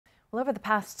Well, over the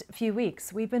past few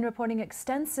weeks, we've been reporting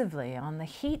extensively on the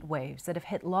heat waves that have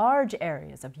hit large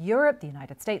areas of Europe, the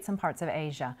United States, and parts of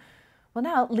Asia. Well,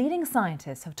 now, leading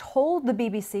scientists have told the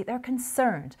BBC they're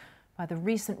concerned by the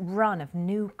recent run of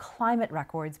new climate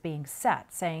records being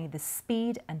set, saying the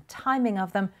speed and timing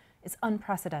of them is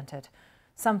unprecedented.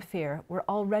 Some fear we're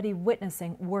already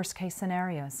witnessing worst-case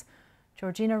scenarios.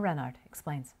 Georgina Renard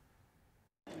explains.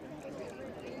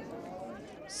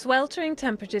 Sweltering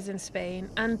temperatures in Spain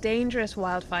and dangerous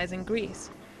wildfires in Greece.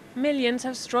 Millions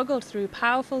have struggled through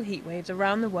powerful heat waves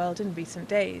around the world in recent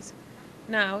days.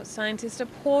 Now, scientists are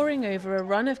poring over a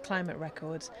run of climate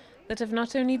records that have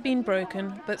not only been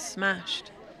broken, but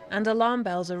smashed. And alarm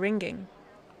bells are ringing.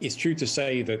 It's true to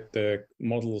say that the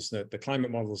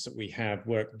climate models that we have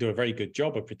do a very good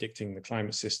job of predicting the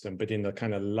climate system, but in a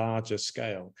kind of larger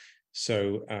scale.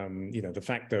 So, the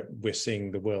fact that we're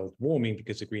seeing the world warming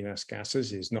because of greenhouse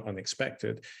gases is not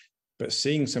unexpected. But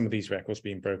seeing some of these records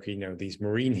being broken, these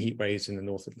marine heat waves in the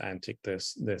North Atlantic,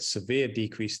 the severe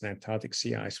decrease in Antarctic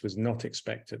sea ice was not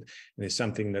expected. And it's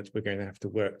something that we're going to have to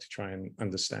work to try and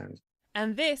understand.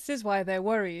 And this is why they're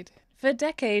worried. For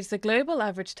decades, the global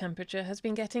average temperature has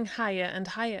been getting higher and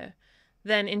higher.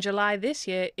 Then in July this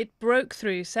year, it broke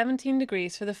through 17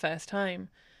 degrees for the first time.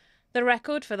 The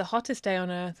record for the hottest day on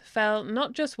Earth fell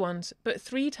not just once, but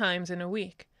 3 times in a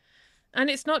week. And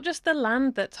it's not just the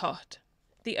land that's hot.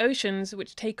 The oceans,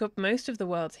 which take up most of the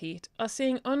world's heat, are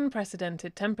seeing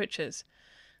unprecedented temperatures.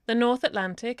 The North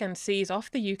Atlantic and seas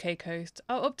off the UK coast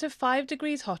are up to 5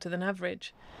 degrees hotter than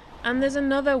average. And there's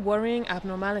another worrying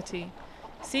abnormality.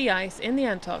 Sea ice in the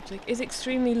Antarctic is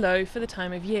extremely low for the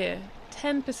time of year,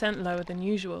 10% lower than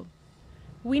usual.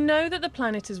 We know that the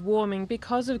planet is warming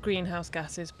because of greenhouse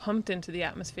gases pumped into the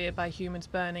atmosphere by humans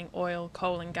burning oil,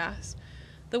 coal and gas.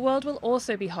 The world will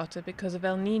also be hotter because of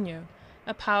El Niño,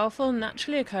 a powerful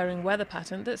naturally occurring weather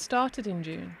pattern that started in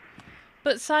June.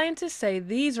 But scientists say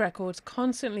these records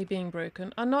constantly being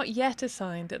broken are not yet a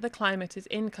sign that the climate is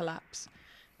in collapse.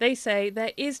 They say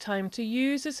there is time to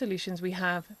use the solutions we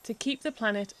have to keep the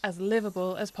planet as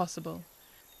livable as possible.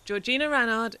 Georgina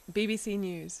Renard, BBC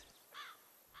News.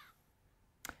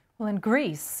 Well, in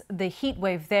Greece, the heat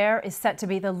wave there is set to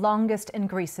be the longest in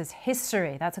Greece's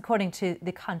history. That's according to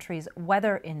the country's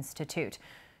Weather Institute.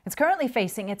 It's currently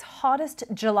facing its hottest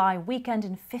July weekend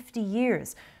in 50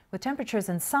 years, with temperatures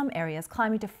in some areas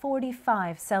climbing to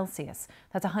 45 Celsius.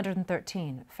 That's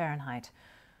 113 Fahrenheit.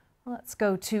 Well, let's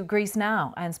go to Greece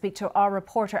now and speak to our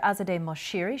reporter Azadeh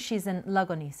Moshiri. She's in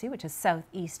Lagonisi, which is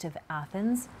southeast of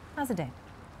Athens. Azadeh.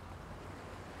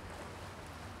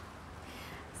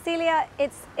 Celia,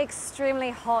 it's extremely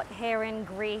hot here in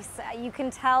Greece. You can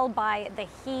tell by the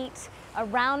heat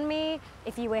around me.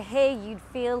 If you were here, you'd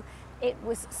feel it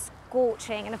was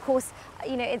scorching. And of course,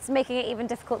 it's making it even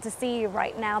difficult to see you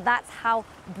right now. That's how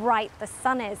bright the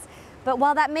sun is. But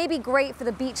while that may be great for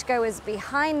the beachgoers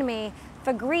behind me,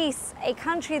 for Greece, a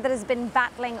country that has been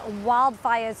battling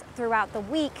wildfires throughout the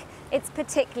week, it's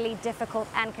particularly difficult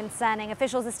and concerning.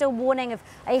 Officials are still warning of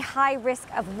a high risk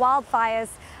of wildfires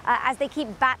as they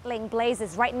keep battling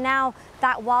blazes. Right now,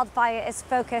 that wildfire is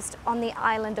focused on the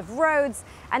island of Rhodes,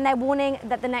 and they're warning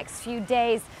that the next few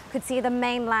days could see the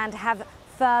mainland have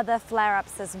further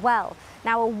flare-ups as well.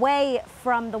 Now, away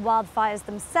from the wildfires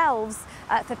themselves,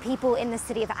 for people in the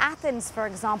city of Athens, for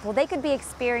example, they could be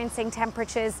experiencing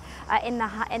temperatures in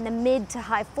the mid to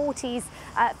high 40s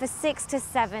for 6 to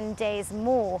 7 days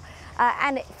more.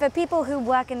 And for people who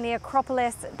work in the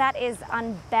Acropolis, that is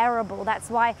unbearable. That's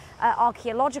why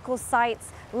archaeological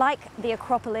sites like the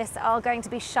Acropolis are going to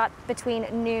be shut between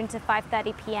noon to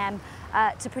 5:30 p.m.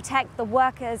 To protect the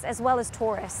workers as well as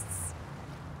tourists.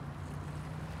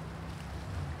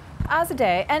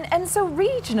 Azadeh, and so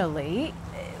regionally,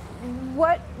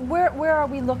 where are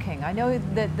we looking? I know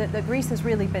that Greece has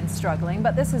really been struggling,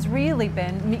 but this has really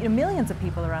been, millions of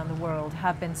people around the world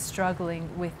have been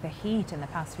struggling with the heat in the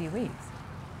past few weeks.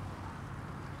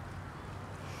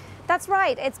 That's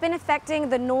right. It's been affecting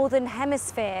the northern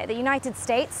hemisphere. The United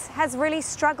States has really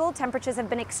struggled. Temperatures have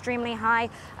been extremely high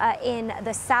in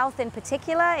the south, in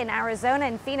particular, in Arizona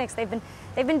and Phoenix. They've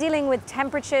been dealing with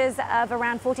temperatures of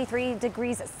around 43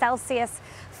 degrees Celsius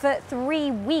for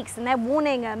 3 weeks, and they're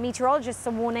warning, meteorologists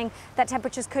are warning that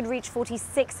temperatures could reach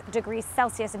 46 degrees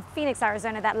Celsius in Phoenix,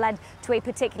 Arizona. That led to a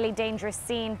particularly dangerous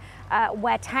scene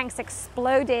where tanks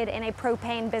exploded in a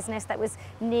propane business that was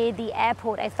near the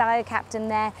airport. A fire captain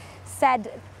there said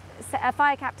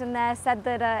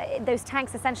that those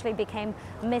tanks essentially became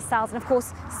missiles. And of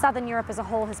course, southern Europe as a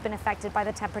whole has been affected by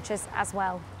the temperatures as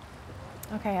well.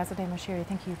 Okay, Azadeh Moshiri,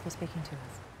 thank you for speaking to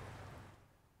us.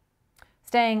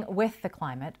 Staying with the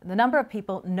climate, the number of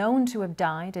people known to have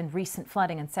died in recent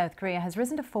flooding in South Korea has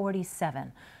risen to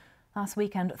 47. Last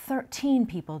weekend, 13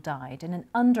 people died in an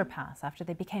underpass after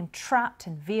they became trapped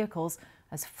in vehicles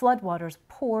as floodwaters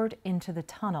poured into the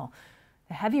tunnel.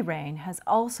 The heavy rain has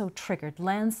also triggered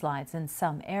landslides in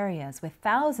some areas, with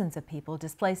thousands of people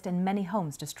displaced and many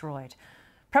homes destroyed.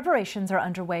 Preparations are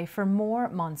underway for more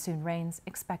monsoon rains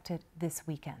expected this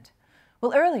weekend.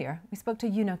 Well, earlier we spoke to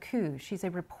Yuna Koo. She's a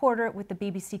reporter with the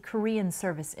BBC Korean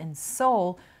service in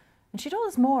Seoul, and she told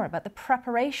us more about the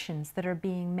preparations that are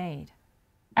being made.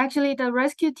 Actually, the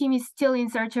rescue team is still in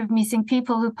search of missing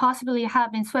people who possibly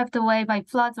have been swept away by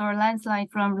floods or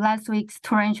landslide from last week's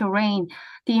torrential rain.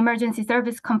 The emergency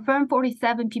service confirmed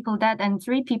 47 people dead and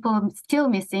 3 people still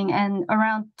missing, and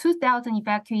around 2,000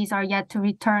 evacuees are yet to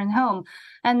return home.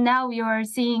 And now we are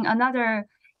seeing another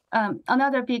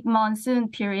big monsoon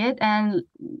period, and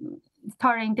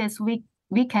starting this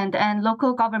weekend, and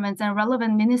local governments and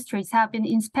relevant ministries have been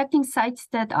inspecting sites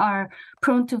that are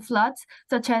prone to floods,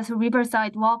 such as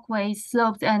riverside walkways,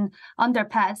 slopes, and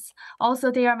underpass. Also,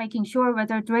 they are making sure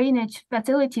whether drainage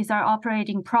facilities are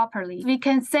operating properly. We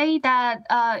can say that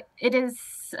it is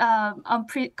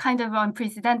kind of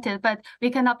unprecedented, but we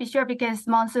cannot be sure because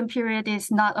monsoon period is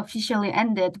not officially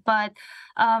ended. But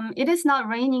it is not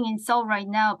raining in Seoul right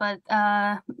now, but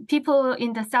people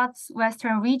in the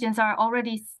southwestern regions are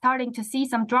already starting to see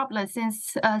some droplets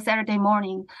since Saturday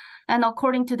morning. And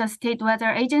according to the state weather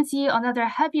agency, another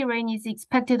heavy rain is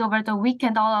expected over the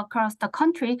weekend all across the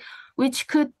country, which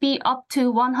could be up to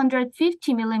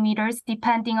 150 millimeters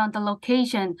depending on the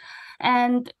location.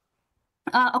 And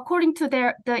according to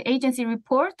the agency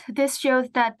report, this shows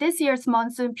that this year's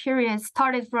monsoon period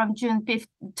started from June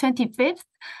 25th,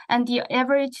 and the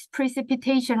average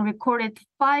precipitation recorded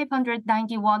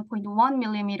 591.1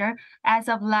 millimeter as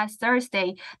of last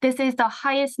Thursday. This is the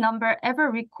highest number ever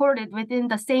recorded within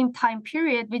the same time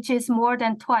period, which is more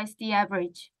than twice the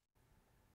average.